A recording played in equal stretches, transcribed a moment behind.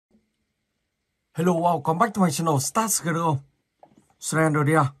Hello, welcome back to my channel, Start Girl.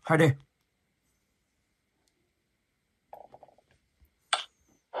 Slendrina, hi there.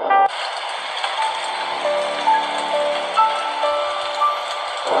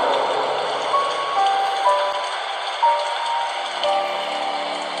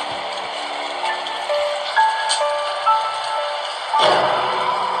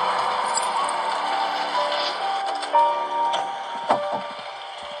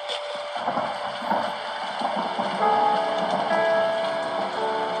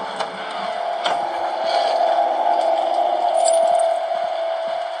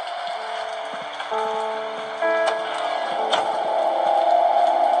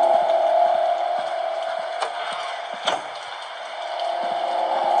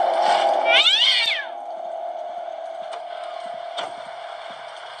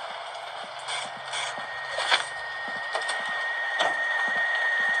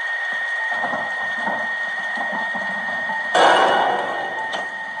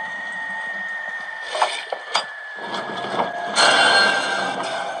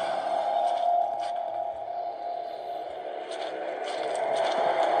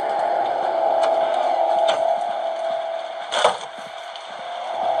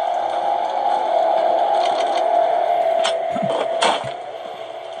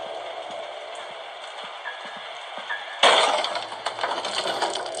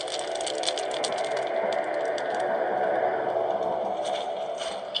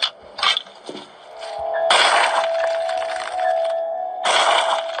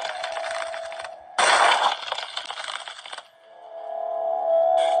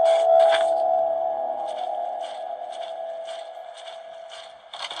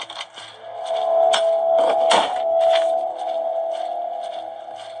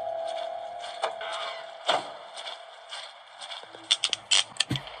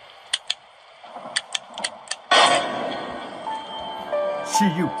 See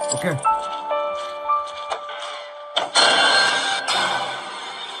you, okay?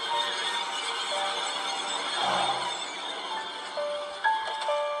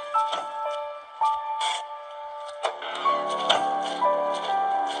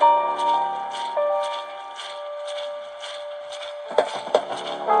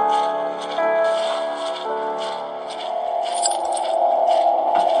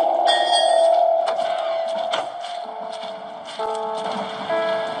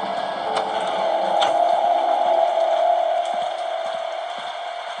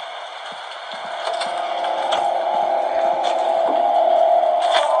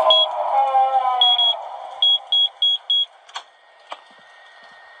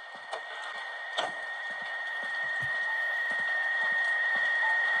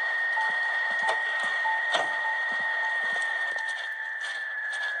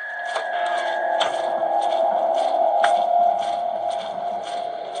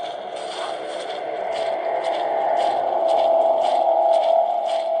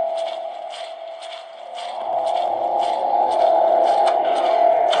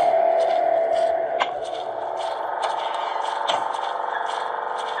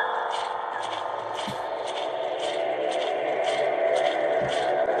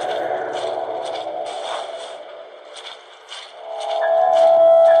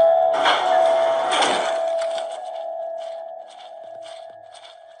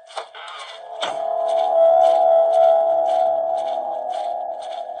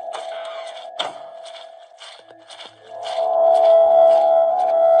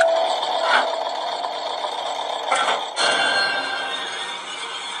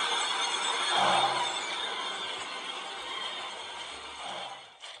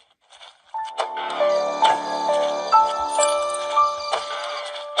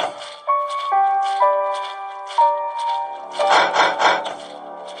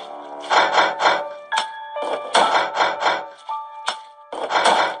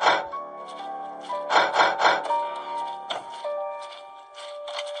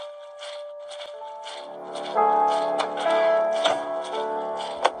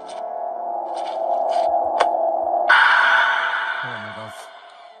 Oh my gosh.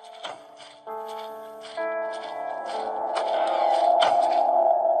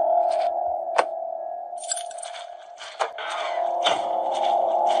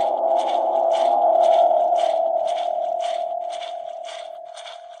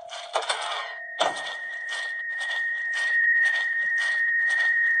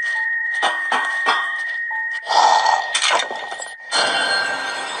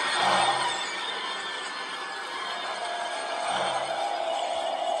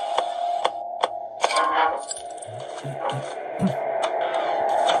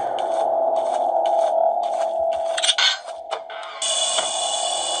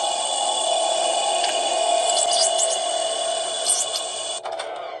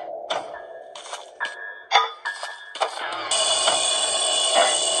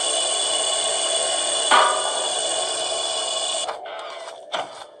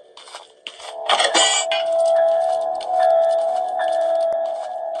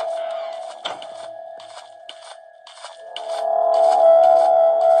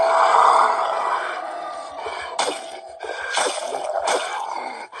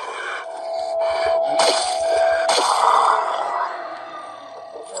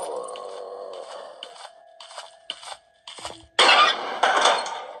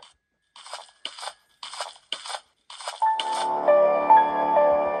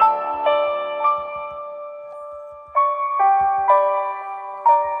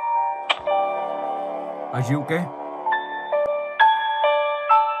 Are you okay?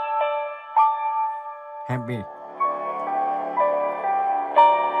 Help me.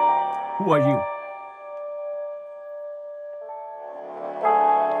 Who are you?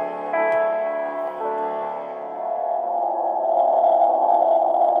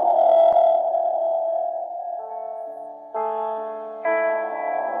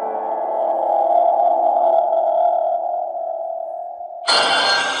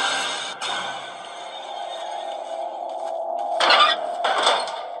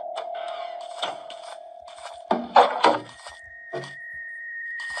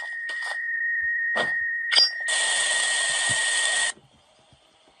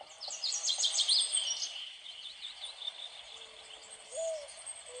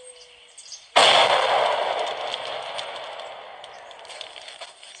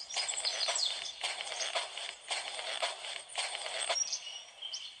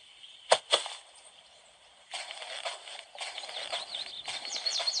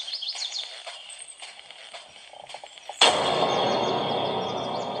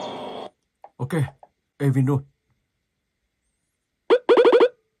 Okay, Evilnessa.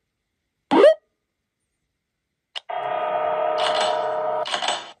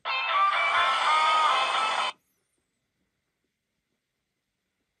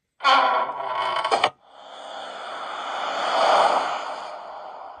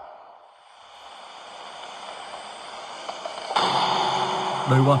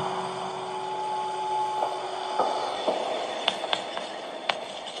 Đây qua.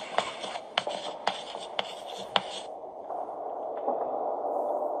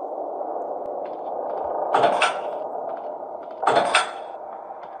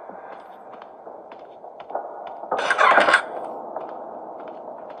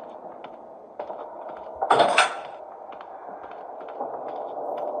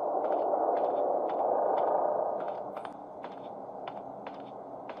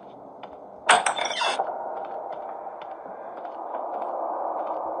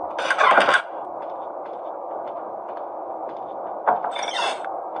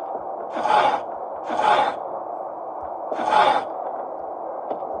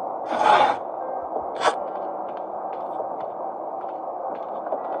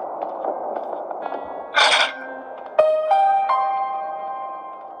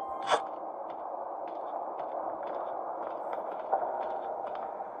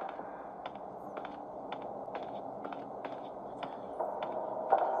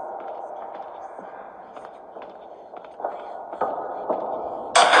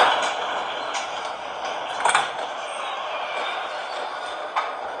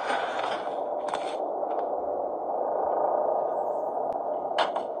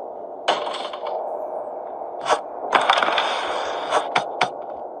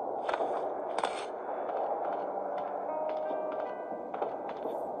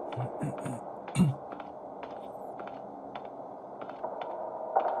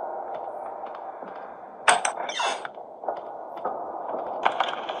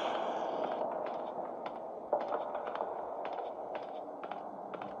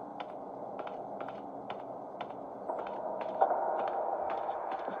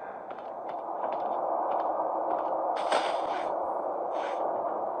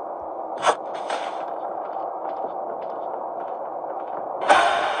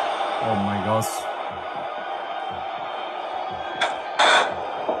 Oh my gosh.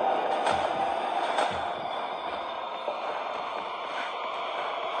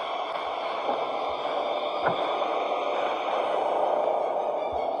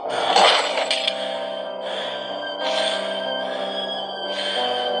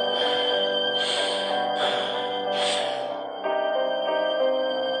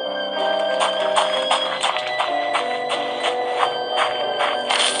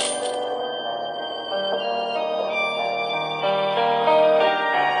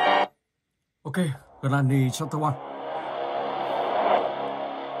 Okay, Granny chapter 1.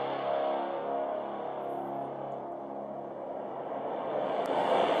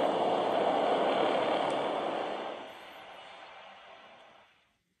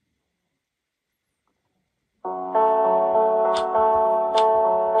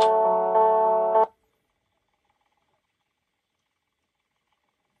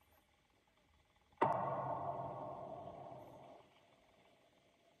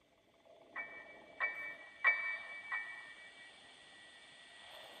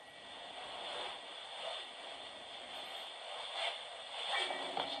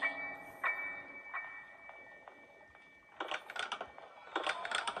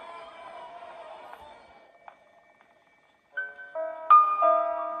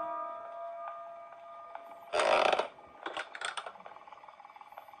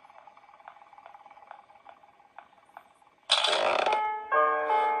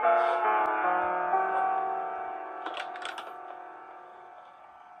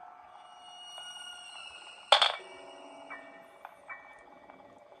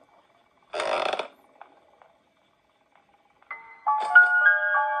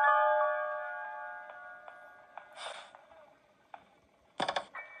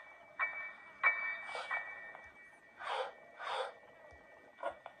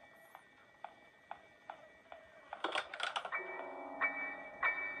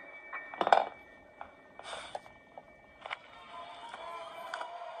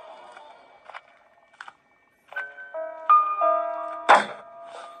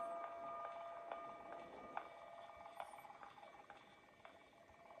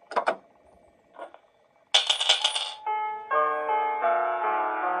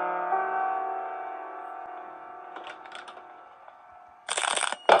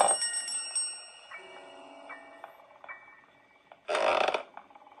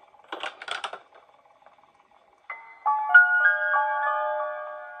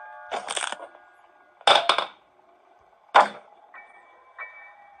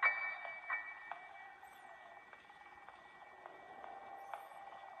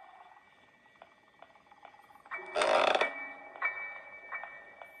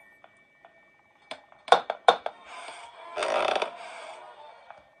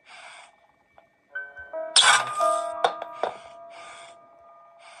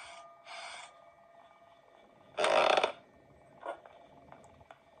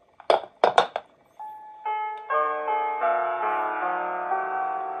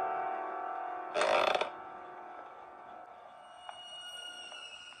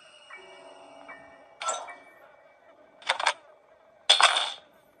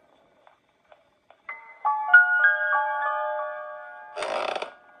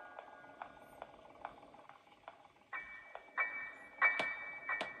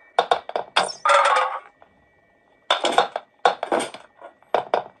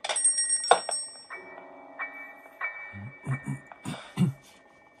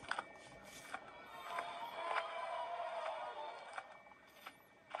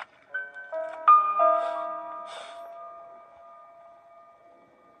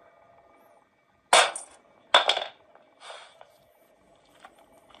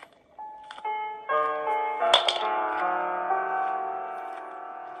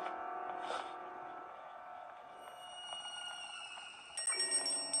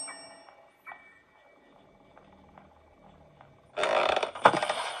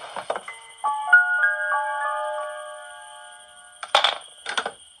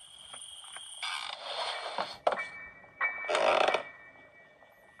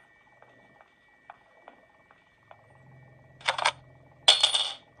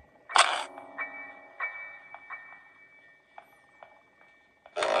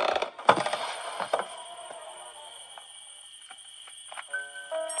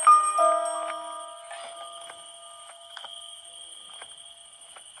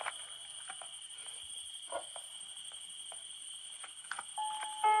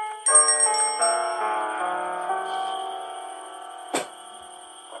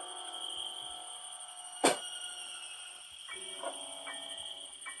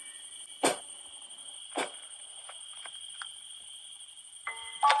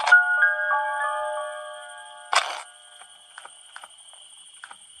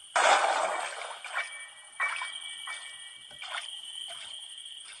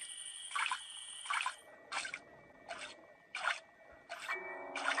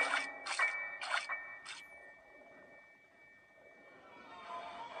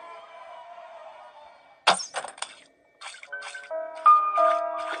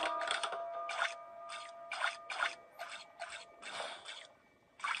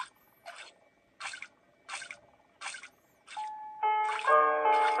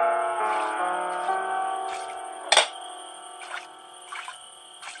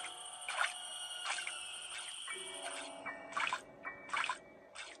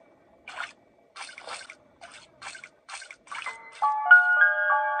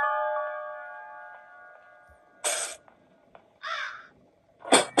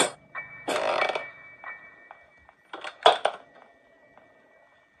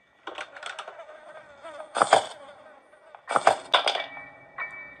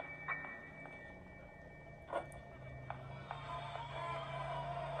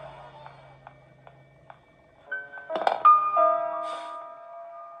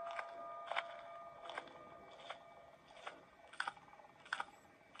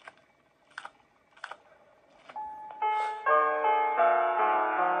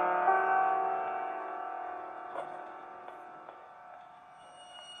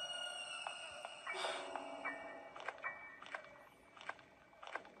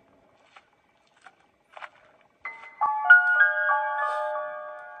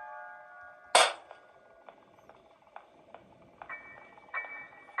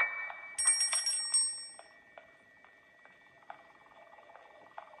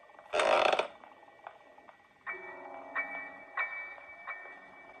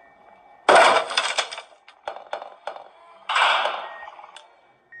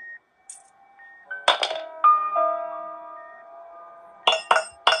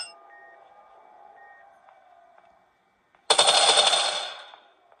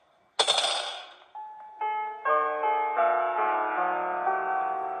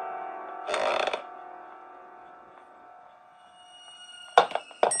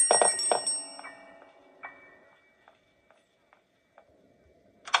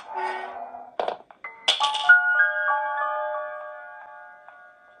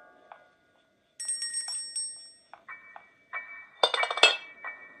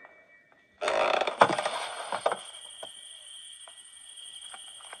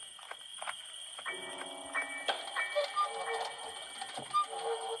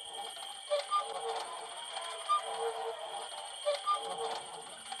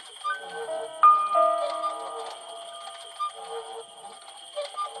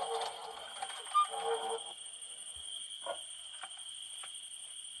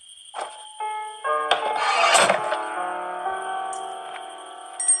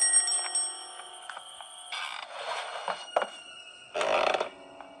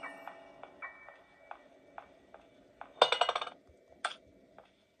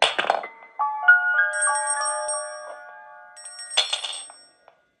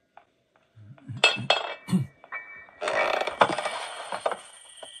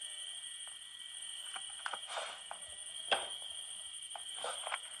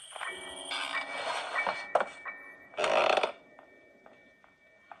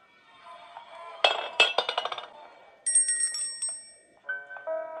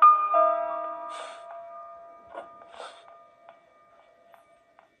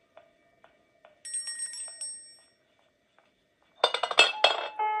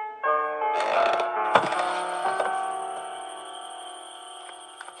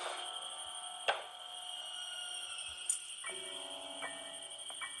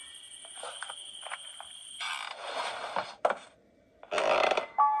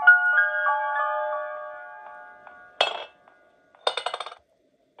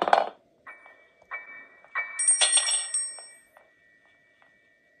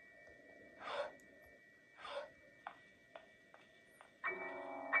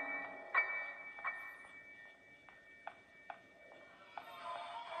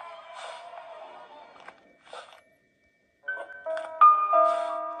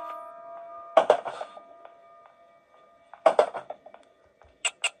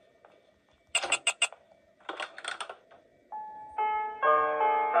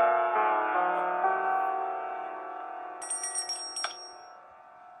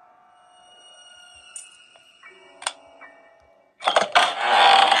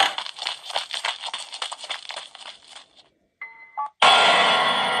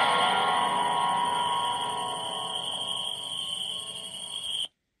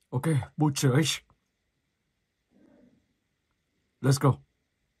 Okay, Butcher H. Let's go.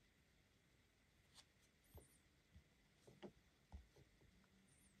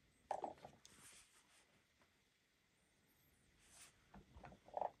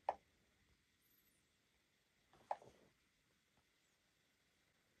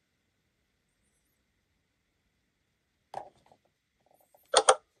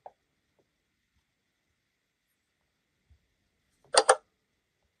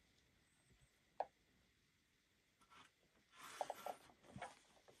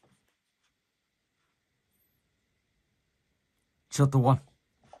 Shut the one.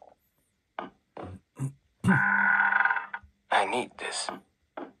 I need this.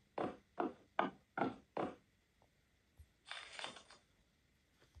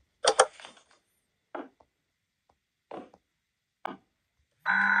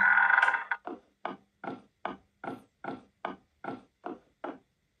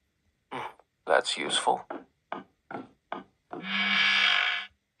 That's useful.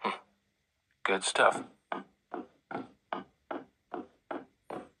 Good stuff.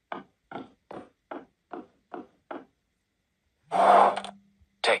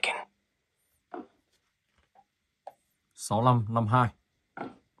 Taken. 6552.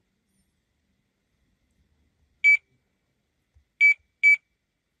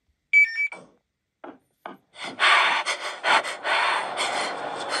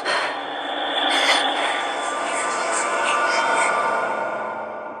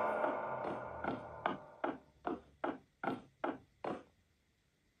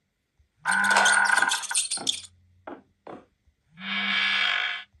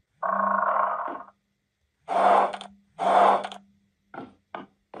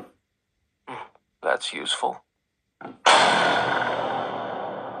 That's useful.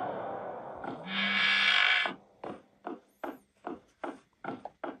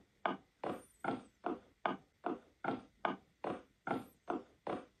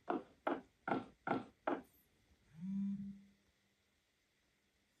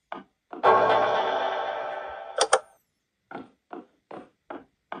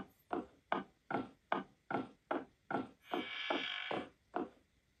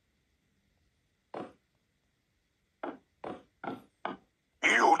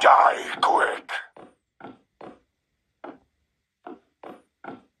 You die quick.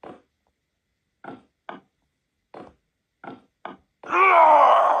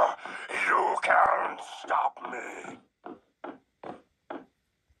 You can't stop me.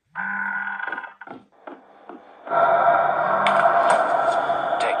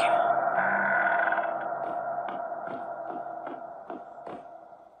 Taken.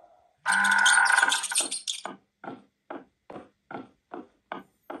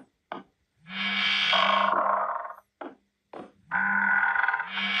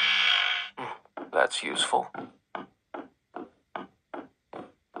 That's useful.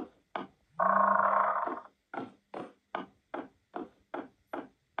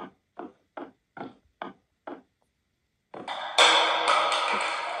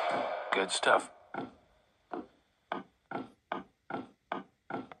 Good stuff.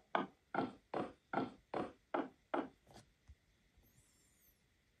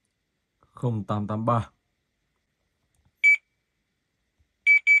 Không 883.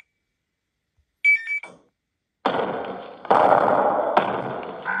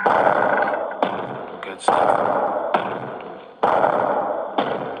 Good stuff.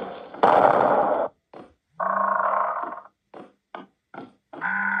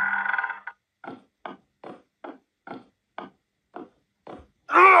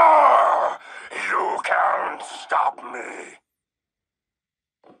 You can't stop me.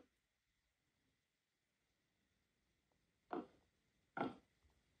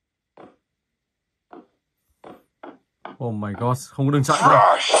 Oh my god, không có đường chạy đâu.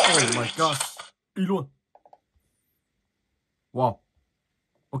 Oh my god, đi luôn. Wow.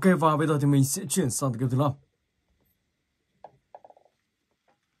 Ok, và bây giờ thì mình sẽ chuyển sang game thứ 5.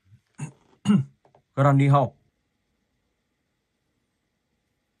 Granny Hall.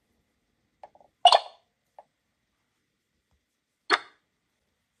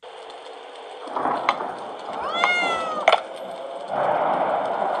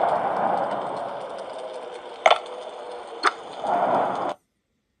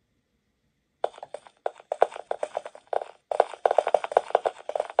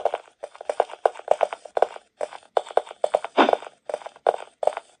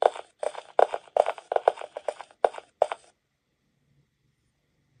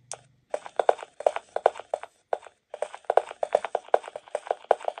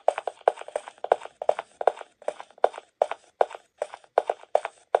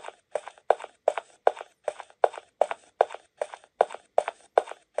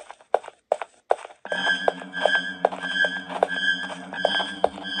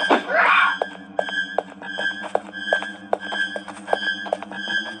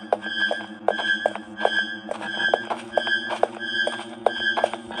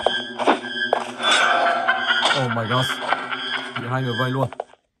 người vây luôn.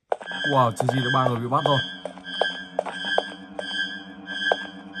 Wow, chỉ được 3 người bị bắt rồi.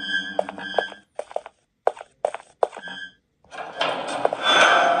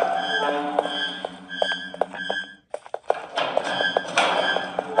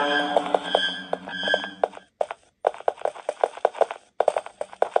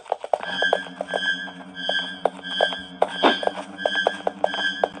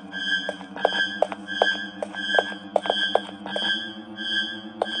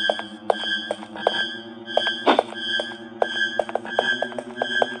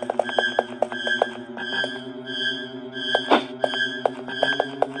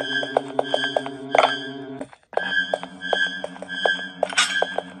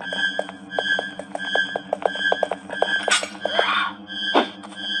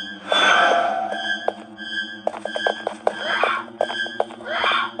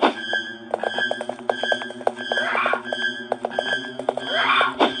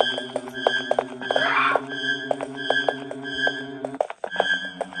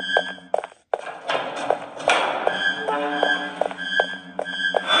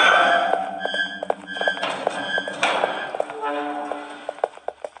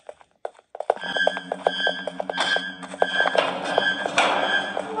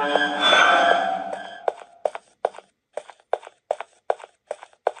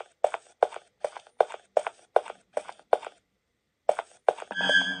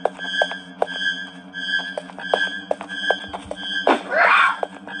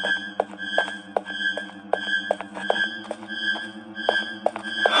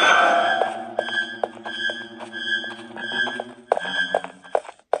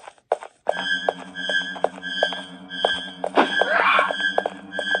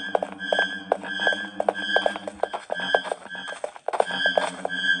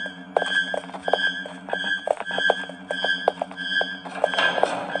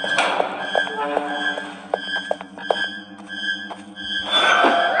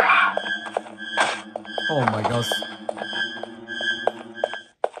 Oh my gosh.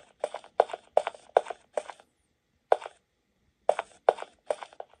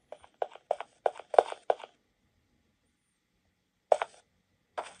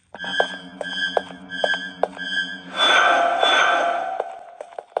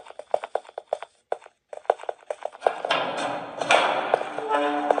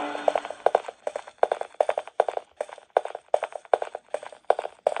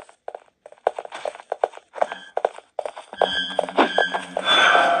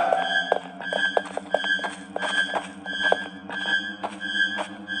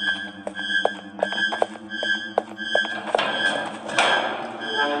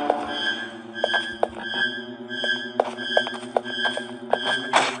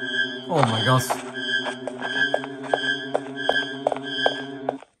 Oh my gosh.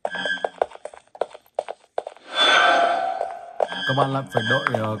 Các bạn lại phải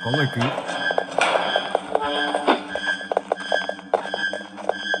đợi có người cứu.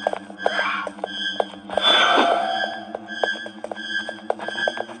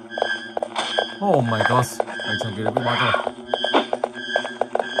 Oh my gosh, anh chàng kia đã bị bắt rồi.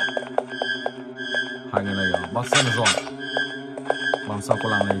 Hai người này bắt rất là giỏi. Làm sao cô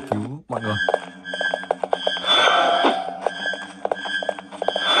làng này cứu mọi người.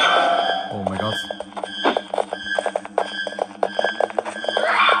 Oh my gosh.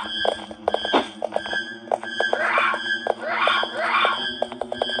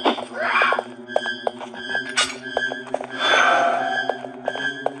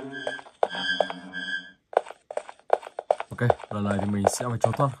 Ok, lần này thì mình sẽ phải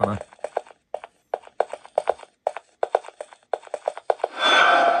trốn thoát khỏi đây.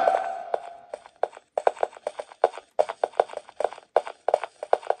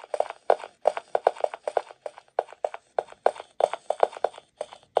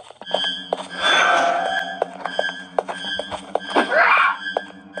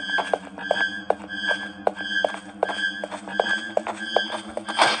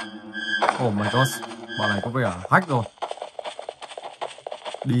 Oh my gosh, bạn này có vẻ hack rồi.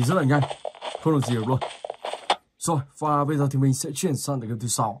 Đi rất là nhanh, không được gì được luôn. Rồi, và bây giờ thì mình sẽ chuyển sang tới game thứ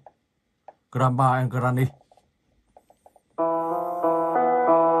 6, Grandpa and Granny.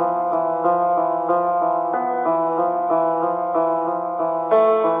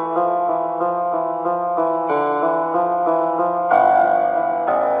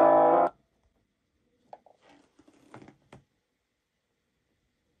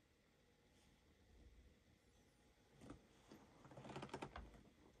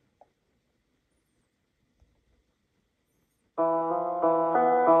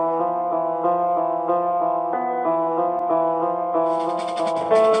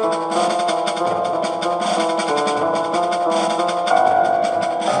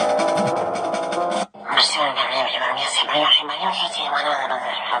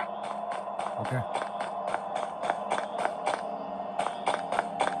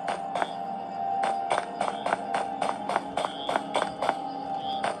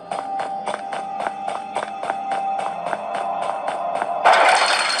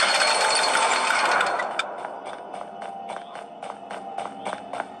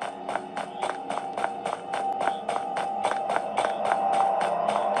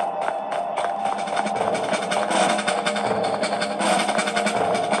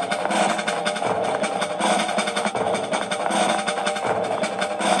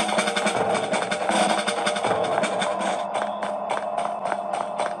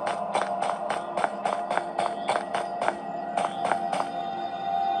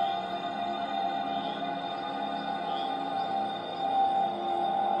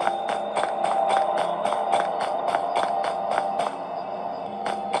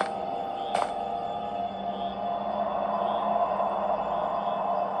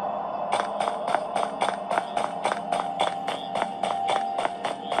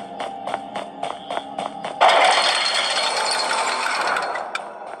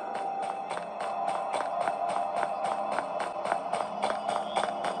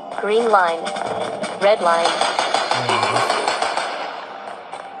 Green line. Red line.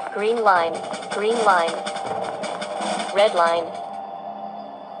 Green line. Green line. Red line.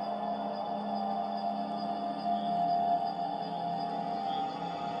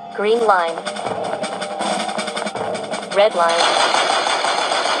 Green line. Red line.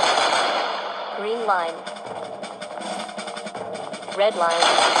 Green line. Red line.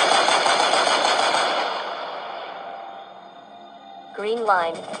 Green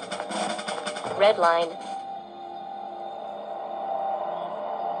line. Red line.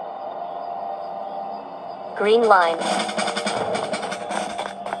 Green line.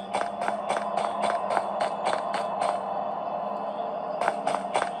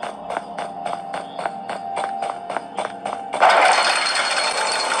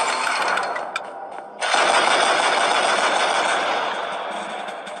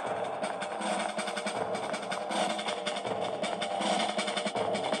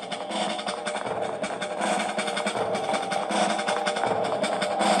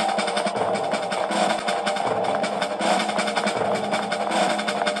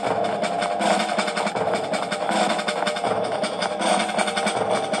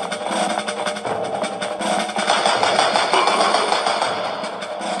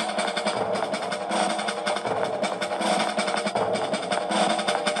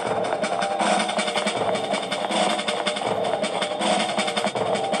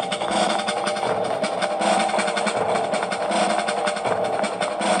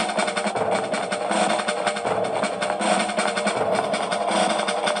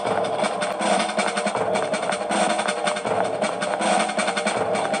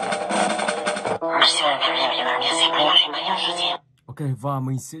 Ok, và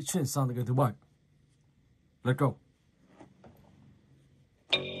mình sẽ chuyển sang cái thứ 7. Let's go.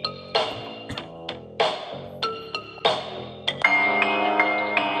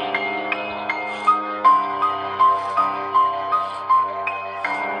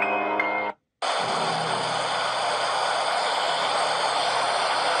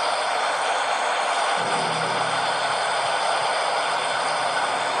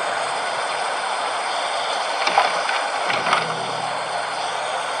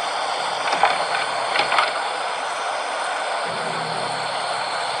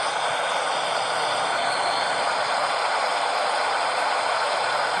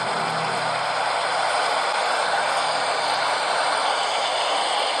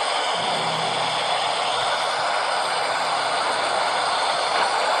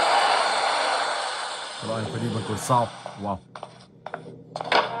 Các bạn phải đi bằng cột sau. Wow.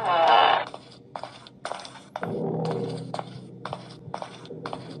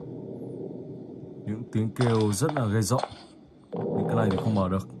 Những tiếng kêu rất là gây rợn. Những cái này thì không mở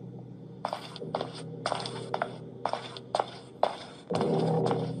được.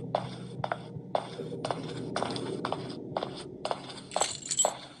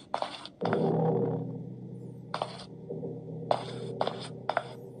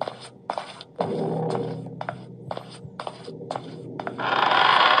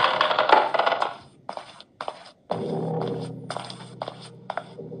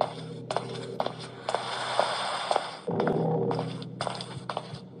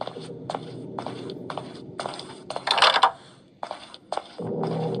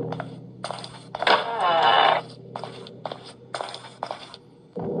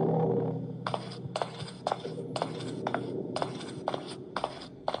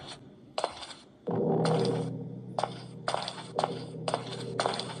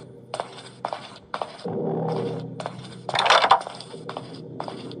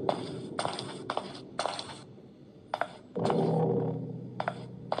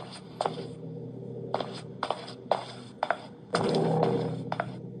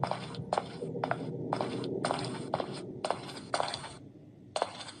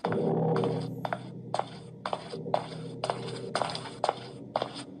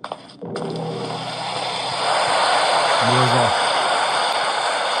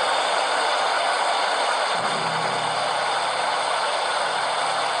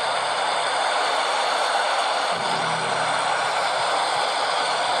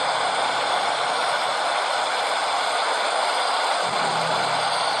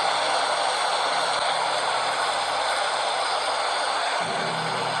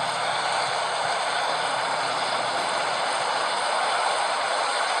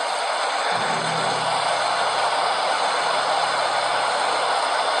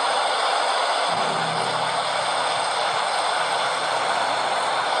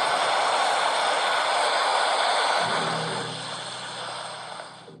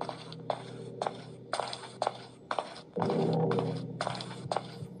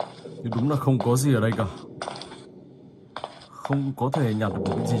 là không có gì ở đây cả. Không có thể nhặt được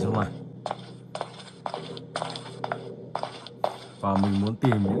một cái gì trong này. Và mình muốn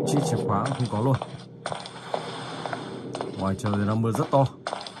tìm những chiếc chìa khóa không có luôn. Ngoài trời thì đang mưa rất to.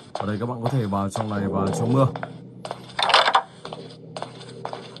 Ở đây các bạn có thể vào trong này và trú mưa.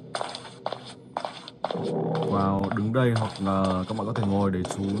 Vào đứng đây hoặc là các bạn có thể ngồi để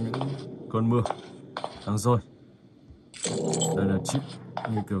trú những cơn mưa đang rơi. Đây là chiếc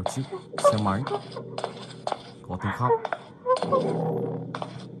như kiểu chiếc xe máy. Có tiếng khóc.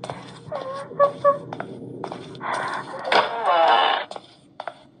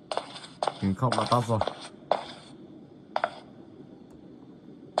 Tiếng khóc đã tắt rồi.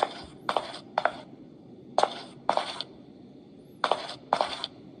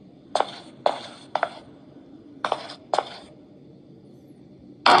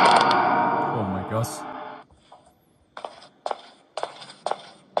 Oh my gosh.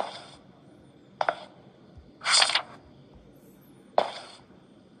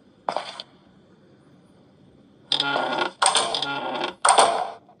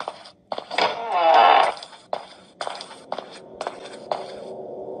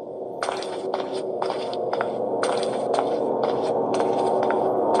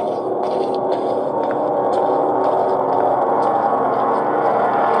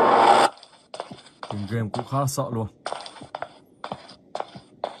 Game cũng khá sợ luôn.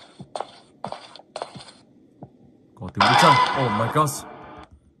 Có tiếng bước chân. Oh my gosh.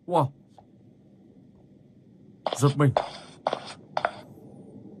 Wow. Giật mình.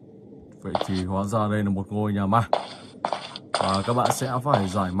 Vậy thì hóa ra đây là một ngôi nhà ma. Và các bạn sẽ phải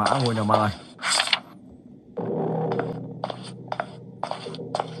giải mã ngôi nhà ma này.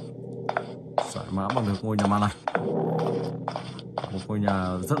 Giải mã bằng được ngôi nhà ma này. Một ngôi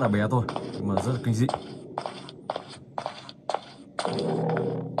nhà rất là bé thôi, nhưng mà rất là kinh dị.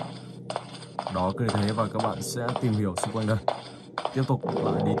 Đó cứ thế và các bạn sẽ tìm hiểu xung quanh đây. Tiếp tục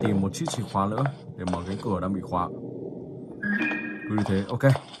lại đi tìm một chiếc chìa khóa nữa để mở cánh cửa đang bị khóa. Cứ như thế,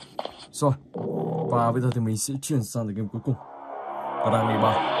 ok. Rồi, và bây giờ thì mình sẽ chuyển sang game cuối cùng. Granny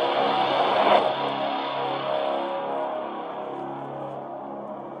 3.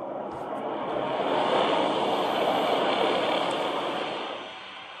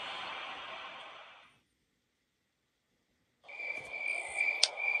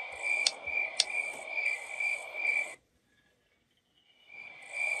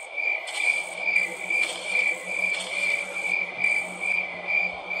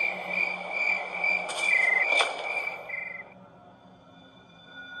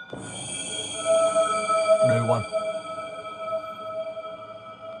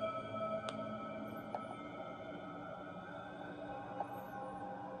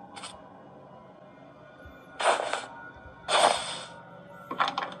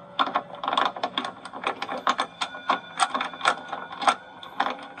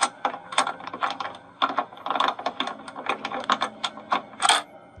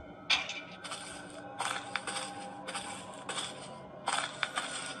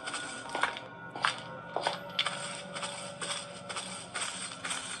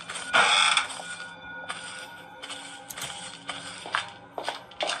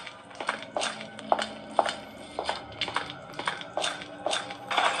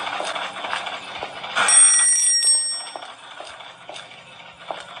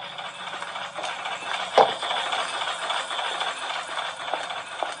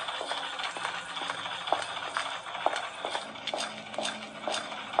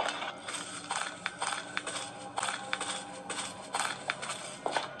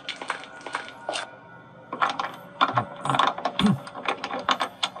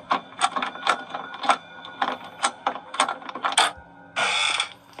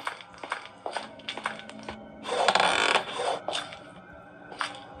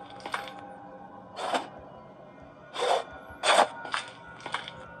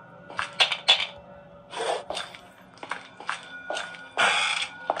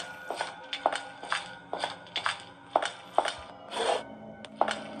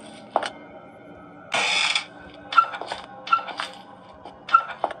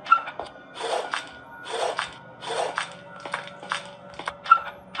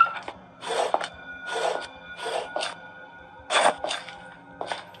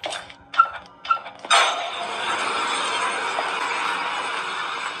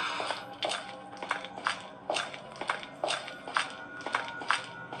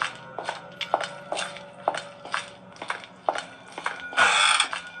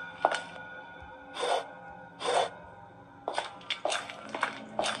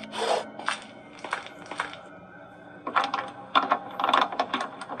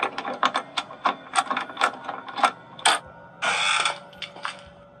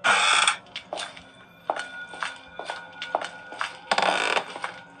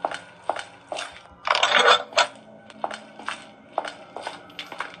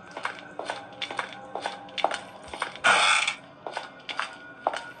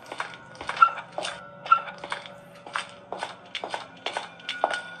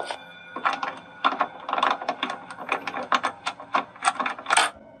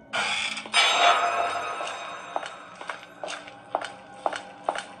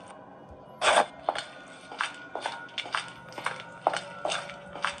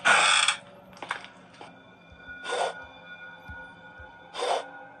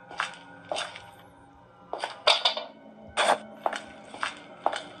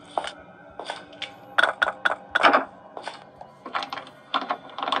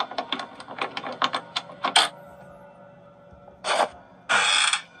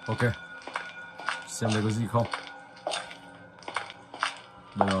 xem đây có gì không.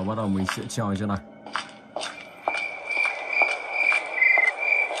 Bây giờ bắt đầu mình sẽ trèo ở trên này.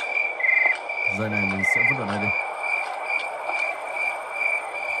 Dây này mình sẽ vứt ở đây đi.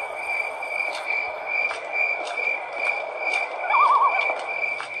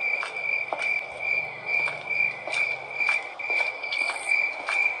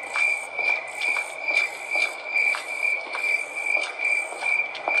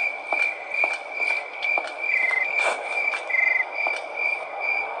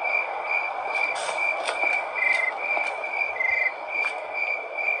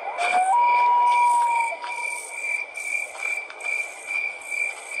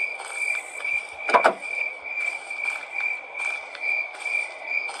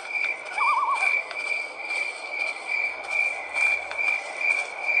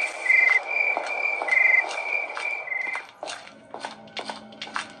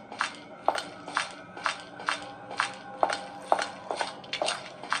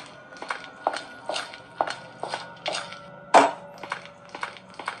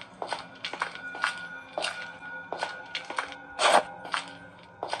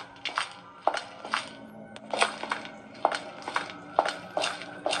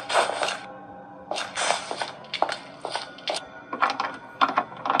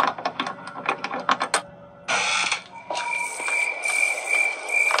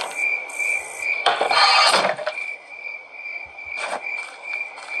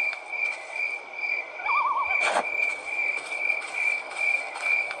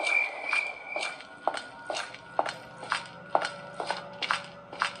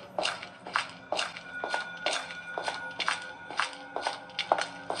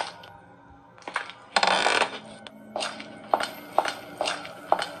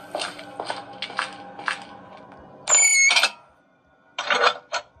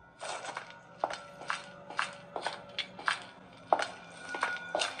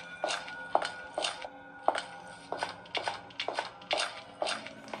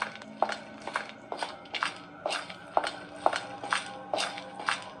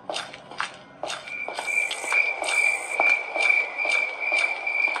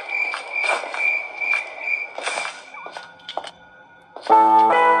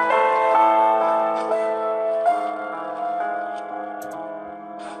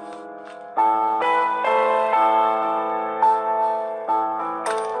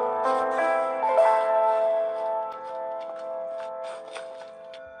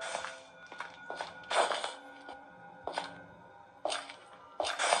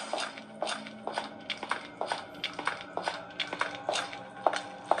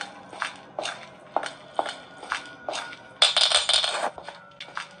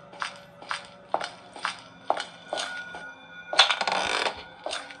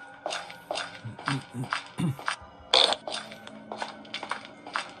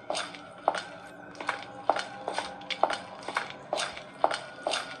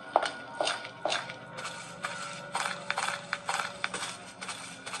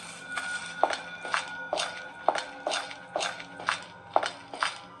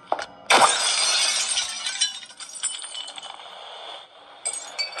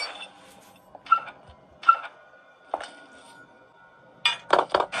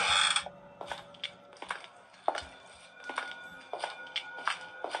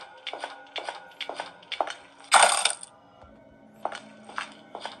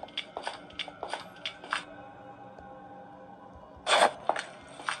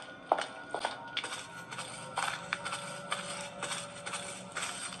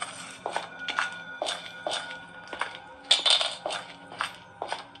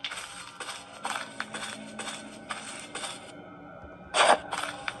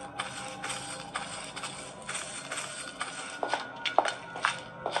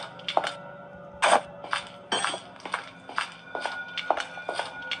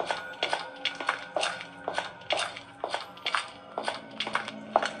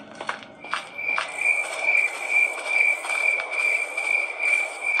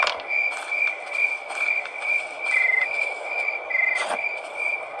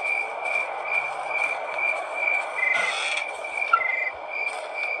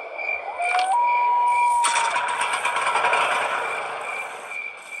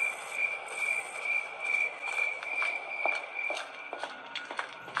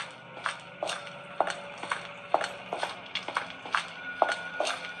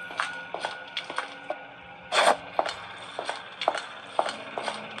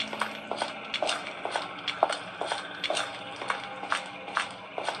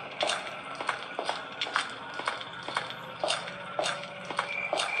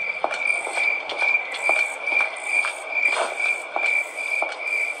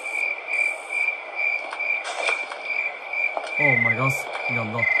 Oh my god,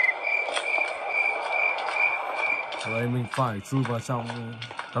 nhầm rồi. Ở đây mình phải chui vào trong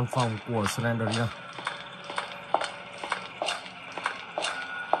căn phòng của Slendrina.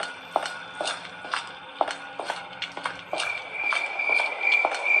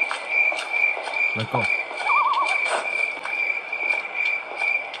 Let's go.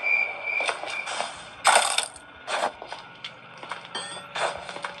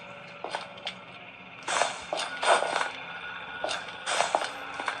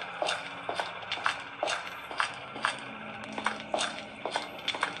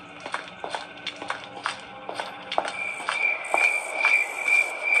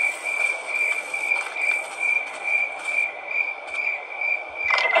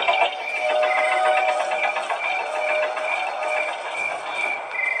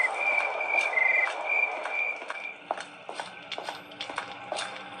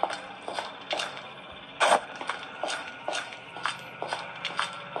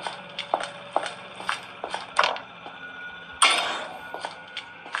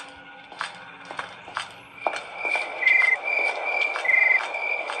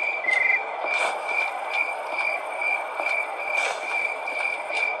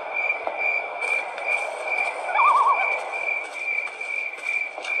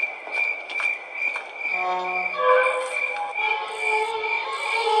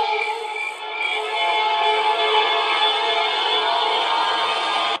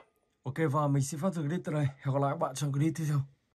 Ok, và mình xin phép dừng clip tại đây. Hẹn gặp lại các bạn trong clip tiếp theo.